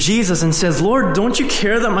up to Jesus and says, Lord, don't you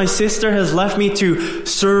care that my sister has left me to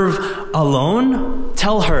serve alone?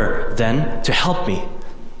 Tell her then to help me.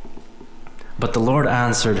 But the Lord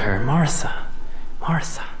answered her, Martha,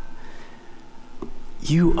 Martha,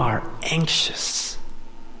 you are anxious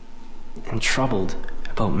and troubled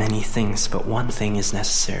about many things, but one thing is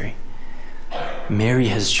necessary. Mary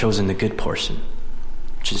has chosen the good portion,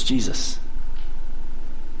 which is Jesus.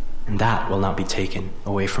 And that will not be taken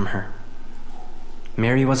away from her.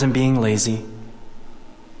 Mary wasn't being lazy.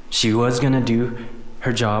 She was going to do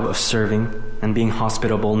her job of serving and being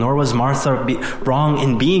hospitable, nor was Martha wrong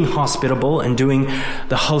in being hospitable and doing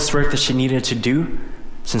the housework that she needed to do,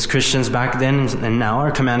 since Christians back then and now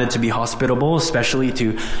are commanded to be hospitable, especially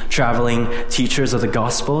to traveling teachers of the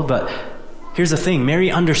gospel. But here's the thing,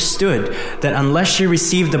 Mary understood that unless she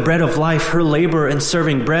received the bread of life, her labor in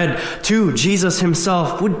serving bread to Jesus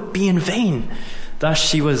himself would be in vain. Thus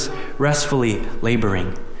she was restfully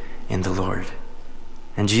laboring in the Lord.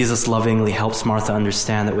 And Jesus lovingly helps Martha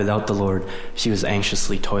understand that without the Lord, she was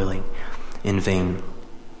anxiously toiling in vain.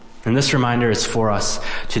 And this reminder is for us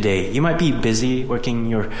today. You might be busy working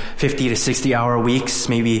your 50 to 60 hour weeks,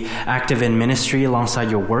 maybe active in ministry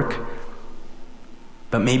alongside your work.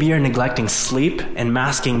 But maybe you're neglecting sleep and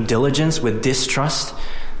masking diligence with distrust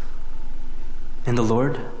in the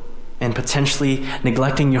Lord, and potentially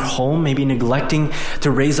neglecting your home, maybe neglecting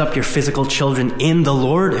to raise up your physical children in the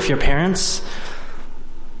Lord if you're parents,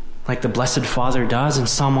 like the Blessed Father does in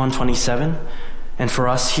Psalm 127. And for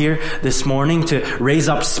us here this morning to raise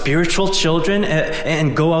up spiritual children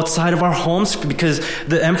and go outside of our homes, because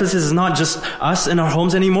the emphasis is not just us in our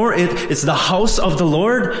homes anymore. It's the house of the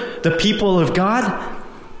Lord, the people of God.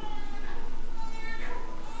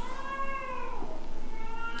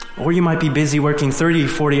 Or you might be busy working 30,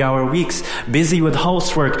 40-hour weeks, busy with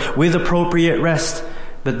housework, with appropriate rest,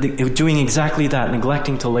 but doing exactly that,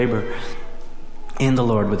 neglecting to labor in the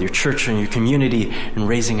Lord with your church and your community and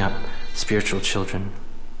raising up spiritual children.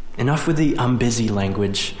 Enough with the "I'm busy"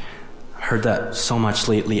 language. I heard that so much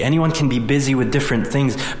lately. Anyone can be busy with different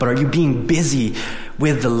things, but are you being busy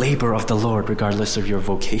with the labor of the Lord regardless of your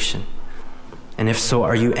vocation? And if so,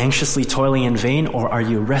 are you anxiously toiling in vain, or are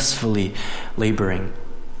you restfully laboring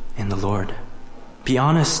in the Lord? Be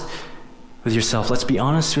honest with yourself. Let's be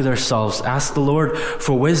honest with ourselves. Ask the Lord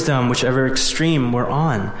for wisdom, whichever extreme we're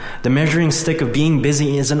on. The measuring stick of being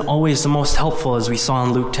busy isn't always the most helpful, as we saw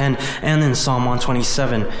in Luke 10 and in Psalm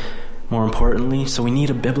 127. More importantly, so we need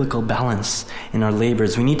a biblical balance in our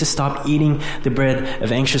labors. We need to stop eating the bread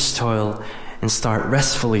of anxious toil and start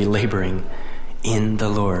restfully laboring in the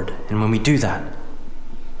Lord. And when we do that,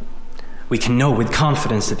 we can know with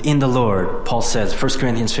confidence that in the Lord, Paul says, 1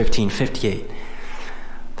 Corinthians 15:58,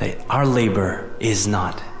 that our labor is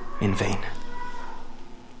not in vain.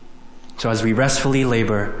 So as we restfully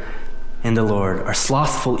labor in the Lord, our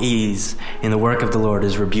slothful ease in the work of the Lord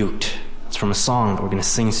is rebuked. It's from a song that we're going to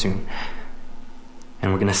sing soon.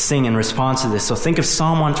 And we're going to sing in response to this. So think of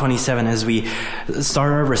Psalm 127 as we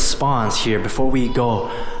start our response here before we go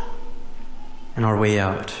on our way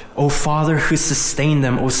out. O Father who sustained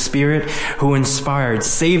them, O Spirit who inspired,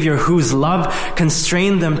 Savior whose love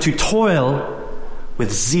constrained them to toil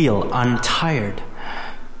with zeal untired.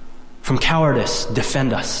 From cowardice,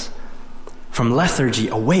 defend us. From lethargy,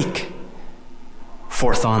 awake.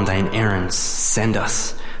 Forth on thine errands, send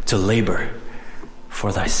us to labor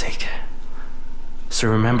for thy sake. So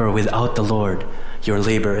remember, without the Lord, your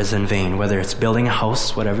labor is in vain, whether it's building a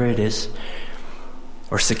house, whatever it is,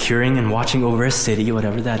 or securing and watching over a city,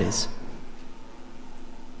 whatever that is.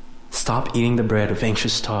 Stop eating the bread of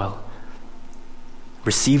anxious toil.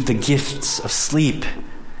 Receive the gifts of sleep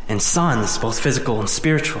and sons, both physical and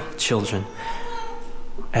spiritual children,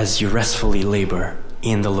 as you restfully labor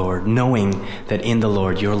in the Lord, knowing that in the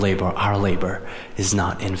Lord your labor, our labor, is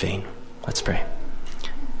not in vain. Let's pray.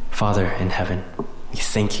 Father in heaven, we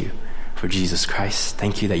thank you for Jesus Christ.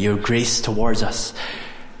 Thank you that your grace towards us,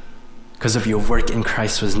 because of your work in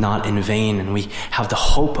Christ, was not in vain, and we have the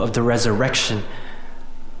hope of the resurrection,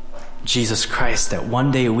 Jesus Christ, that one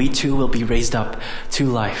day we too will be raised up to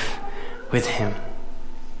life with him.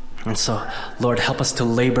 And so, Lord, help us to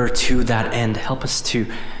labor to that end. Help us to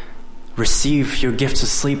receive your gifts of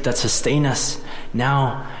sleep that sustain us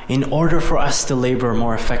now in order for us to labor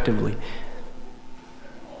more effectively.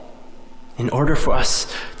 In order for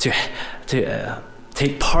us to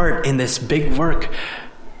take part in this big work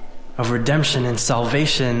of redemption and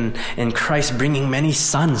salvation in Christ, bringing many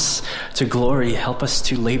sons to glory. Help us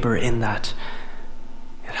to labor in that.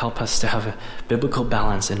 And help us to have a biblical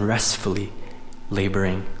balance in restfully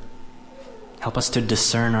laboring. Help us to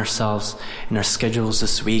discern ourselves in our schedules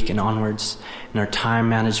this week and onwards, in our time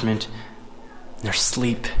management, in our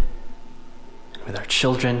sleep, with our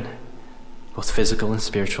children, both physical and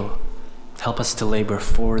spiritual. Help us to labor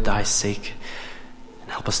for thy sake,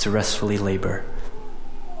 and help us to restfully labor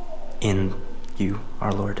in you,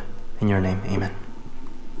 our Lord. In your name, amen.